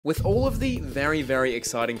With all of the very, very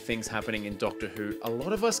exciting things happening in Doctor Who, a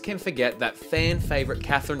lot of us can forget that fan favourite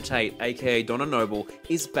Catherine Tate, aka Donna Noble,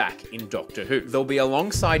 is back in Doctor Who. They'll be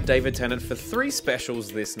alongside David Tennant for 3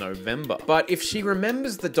 specials this November. But if she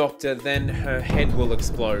remembers the Doctor, then her head will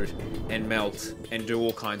explode and melt and do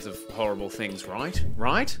all kinds of horrible things, right?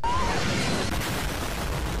 Right?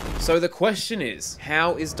 So the question is,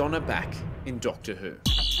 how is Donna back in Doctor Who?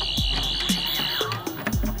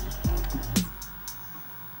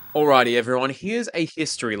 Alrighty everyone, here's a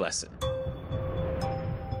history lesson.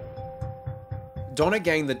 Donna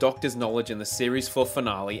gained the Doctor's knowledge in the series 4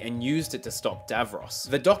 finale and used it to stop Davros.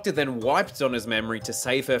 The Doctor then wiped Donna's memory to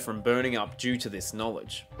save her from burning up due to this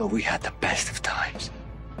knowledge. But we had the best of times.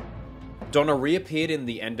 Donna reappeared in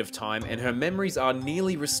the end of time and her memories are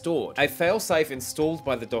nearly restored. A failsafe installed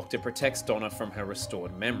by the Doctor protects Donna from her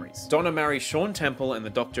restored memories. Donna marries Sean Temple and the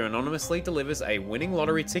Doctor anonymously delivers a winning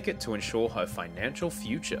lottery ticket to ensure her financial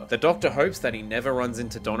future. The Doctor hopes that he never runs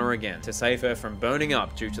into Donna again to save her from burning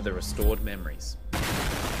up due to the restored memories.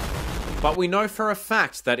 But we know for a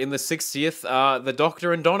fact that in the 60th, the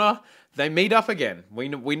Doctor and Donna, they meet up again. We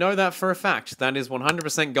know that for a fact. That is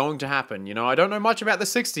 100% going to happen. You know, I don't know much about the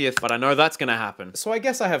 60th, but I know that's going to happen. So I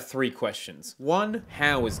guess I have 3 questions. 1,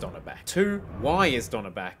 how is Donna back? 2, why is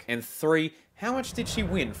Donna back? And 3, how much did she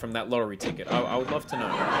win from that lottery ticket? I would love to know.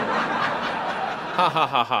 Ha ha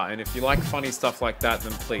ha ha. And if you like funny stuff like that,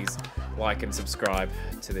 then please like and subscribe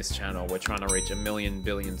to this channel. We're trying to reach 1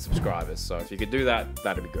 billion subscribers, so if you could do that,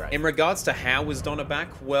 that'd be great. In regards to how was Donna back,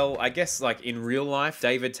 well, I guess like in real life,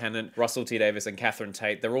 David Tennant, Russell T Davies, and Catherine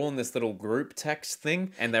Tate, they're all in this little group text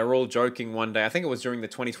thing, and they're all joking one day, I think it was during the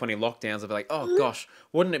 2020 lockdowns, they'll be like, oh gosh,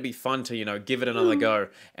 wouldn't it be fun to, you know, give it another go,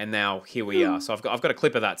 and now here we are. So I've got a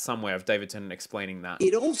clip of that somewhere of David Tennant explaining that.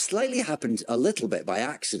 It all slightly happened a little bit by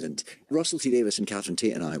accident. Russell T Davies and Catherine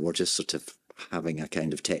Tate and I were just sort of having a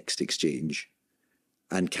kind of text exchange.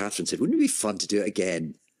 And Catherine said, wouldn't it be fun to do it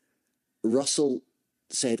again? Russell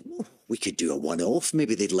said, well, we could do a one-off.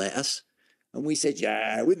 Maybe they'd let us. And we said,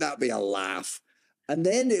 yeah, wouldn't that be a laugh? And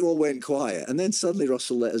then it all went quiet. And then suddenly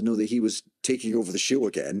Russell let us know that he was taking over the show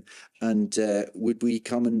again. And would we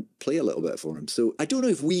come and play a little bit for him? So I don't know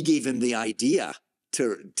if we gave him the idea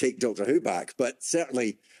to take Doctor Who back, but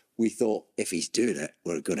certainly we thought, if he's doing it,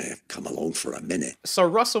 we're going to come along for a minute. So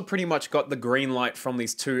Russell pretty much got the green light from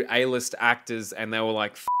these 2 A-list actors, and they were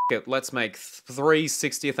like, f it, let's make 3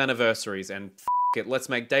 60th anniversaries, and f it, let's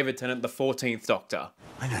make David Tennant the 14th Doctor.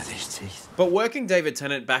 I know these teeth. But working David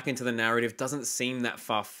Tennant back into the narrative doesn't seem that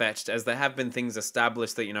far-fetched, as there have been things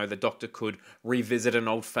established that, you know, the Doctor could revisit an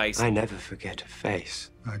old face. I never forget a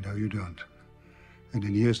face. I know you don't. And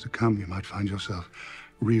in years to come, you might find yourself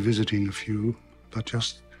revisiting a few, but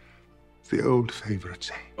just the old favourites.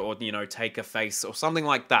 Or, you know, take a face or something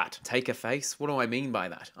like that. Take a face? What do I mean by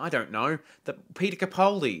that? I don't know. Peter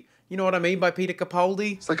Capaldi. You know what I mean by Peter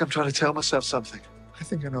Capaldi? It's like I'm trying to tell myself something. I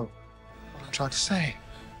think I know what I'm trying to say.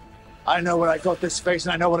 I know where I got this face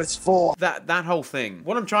and I know what it's for. That whole thing.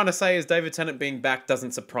 What I'm trying to say is David Tennant being back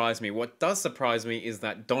doesn't surprise me. What does surprise me is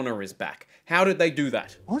that Donna is back. How did they do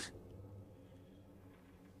that? What?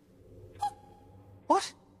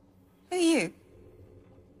 What? Who are you?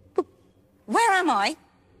 Where am I?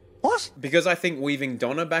 What? Because I think weaving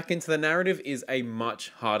Donna back into the narrative is a much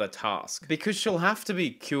harder task. Because she'll have to be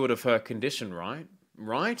cured of her condition, right?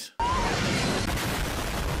 Right?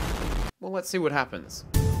 Well, let's see what happens.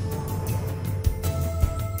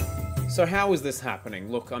 So how is this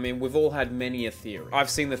happening? Look, I mean, we've all had many a theory. I've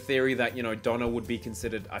seen the theory that, you know, Donna would be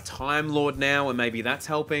considered a Time Lord now, and maybe that's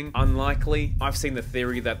helping. Unlikely. I've seen the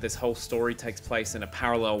theory that this whole story takes place in a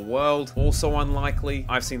parallel world. Also unlikely.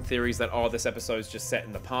 I've seen theories that, oh, this episode's just set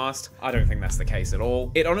in the past. I don't think that's the case at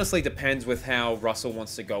all. It honestly depends with how Russell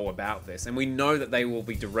wants to go about this. And we know that they will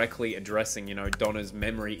be directly addressing, you know, Donna's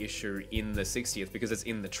memory issue in the 60th because it's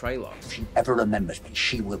in the trailer. If she ever remembers me,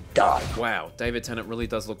 she will die. Wow, David Tennant really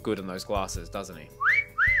does look good in those glasses, doesn't he?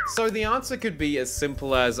 So the answer could be as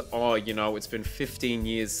simple as, oh, you know, it's been 15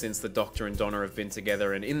 years since the Doctor and Donna have been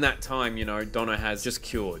together, and in that time, you know, Donna has just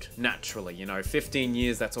cured, naturally, you know, 15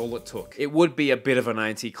 years, that's all it took. It would be a bit of an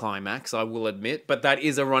anticlimax, I will admit, but that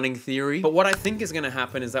is a running theory. But what I think is going to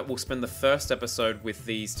happen is that we'll spend the first episode with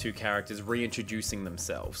these 2 characters reintroducing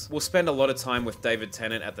themselves. We'll spend a lot of time with David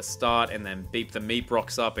Tennant at the start, and then Beep the Meep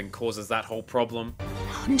rocks up and causes that whole problem.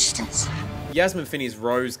 Monsters. Yasmin Finney's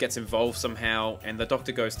Rose gets involved somehow, and the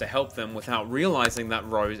Doctor goes to help them without realizing that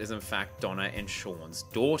Rose is in fact Donna and Sean's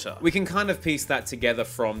daughter. We can kind of piece that together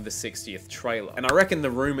from the 60th trailer. And I reckon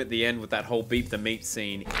the room at the end with that whole Beep the Meat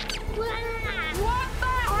scene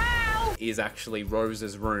is actually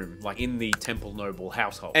Rose's room, like in the Temple Noble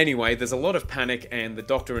household. Anyway, there's a lot of panic and the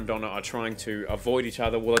Doctor and Donna are trying to avoid each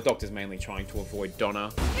other. Well, the Doctor's mainly trying to avoid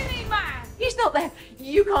Donna. He's not there.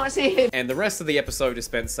 You can't see him. And the rest of the episode is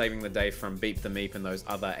spent saving the day from Beep the Meep and those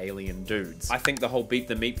other alien dudes. I think the whole Beep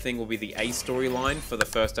the Meep thing will be the A storyline for the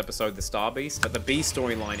first episode, the Star Beast, but the B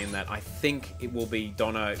storyline in that, I think it will be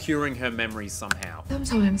Donna curing her memories somehow.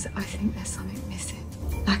 Sometimes I think there's something missing.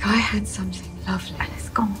 Like I had something lovely and it's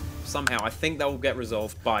gone. Somehow, I think that will get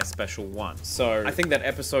resolved by Special 1. So, I think that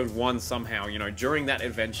episode 1 somehow, you know, during that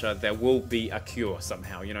adventure, there will be a cure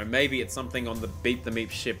somehow. You know, maybe it's something on the Beep the Meep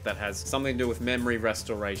ship that has something to do with memory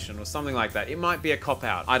restoration or something like that. It might be a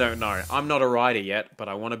cop-out. I don't know. I'm not a writer yet, but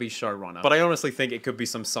I want to be showrunner. But I honestly think it could be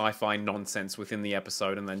some sci-fi nonsense within the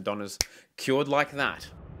episode and then Donna's cured like that.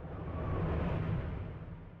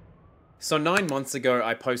 So 9 months ago,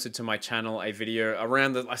 I posted to my channel a video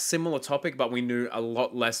around a similar topic, but we knew a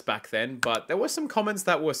lot less back then. But there were some comments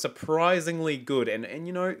that were surprisingly good, and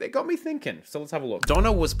you know, they got me thinking. So let's have a look.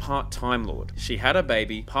 Donna was part Time Lord. She had a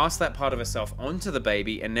baby, passed that part of herself onto the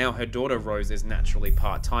baby, and now her daughter Rose is naturally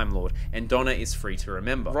part Time Lord, and Donna is free to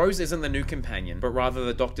remember. Rose isn't the new companion, but rather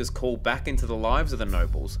the Doctor's call back into the lives of the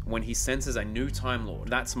Nobles when he senses a new Time Lord.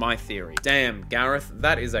 That's my theory. Damn, Gareth,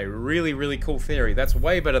 that is a really, really cool theory. That's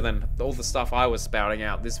way better than all the stuff I was spouting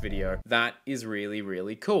out this video. That is really,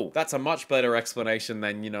 really cool. That's a much better explanation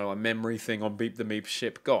than, you know, a memory thing on Beep the Meep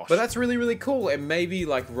ship. Gosh. But that's really, really cool. And maybe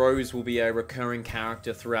like Rose will be a recurring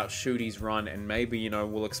character throughout Shooty's run, and maybe, you know,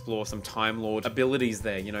 we'll explore some Time Lord abilities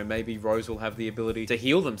there. You know, maybe Rose will have the ability to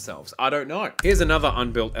heal themselves. I don't know. Here's another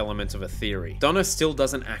unbuilt element of a theory. Donna still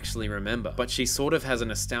doesn't actually remember, but she sort of has a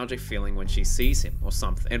nostalgic feeling when she sees him or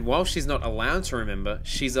something. And while she's not allowed to remember,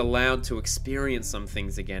 she's allowed to experience some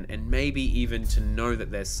things again, and maybe even to know that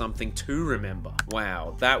there's something to remember.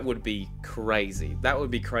 Wow, that would be crazy. That would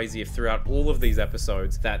be crazy if throughout all of these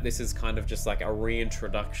episodes that this is kind of just like a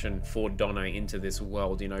reintroduction for Donna into this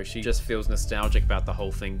world. You know, she just feels nostalgic about the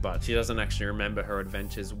whole thing, but she doesn't actually remember her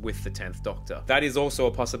adventures with the 10th Doctor. That is also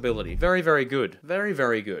a possibility. Very, very good. Very,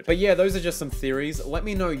 very good. But yeah, those are just some theories. Let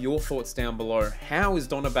me know your thoughts down below. How is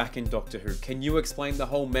Donna back in Doctor Who? Can you explain the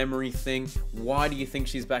whole memory thing? Why do you think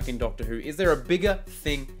she's back in Doctor Who? Is there a bigger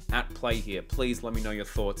thing at play here? Please let me know your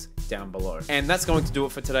thoughts down below. And that's going to do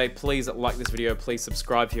it for today. Please like this video. Please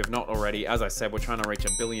subscribe if you have not already. As I said, we're trying to reach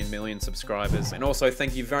 1 billion subscribers. And also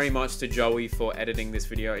thank you very much to Joey for editing this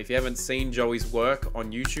video. If you haven't seen Joey's work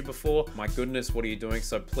on YouTube before, my goodness, what are you doing?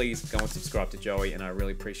 So please go and subscribe to Joey, and I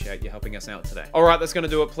really appreciate you helping us out today. All right, that's going to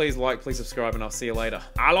do it. Please like, please subscribe, and I'll see you later.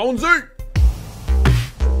 Alonzi!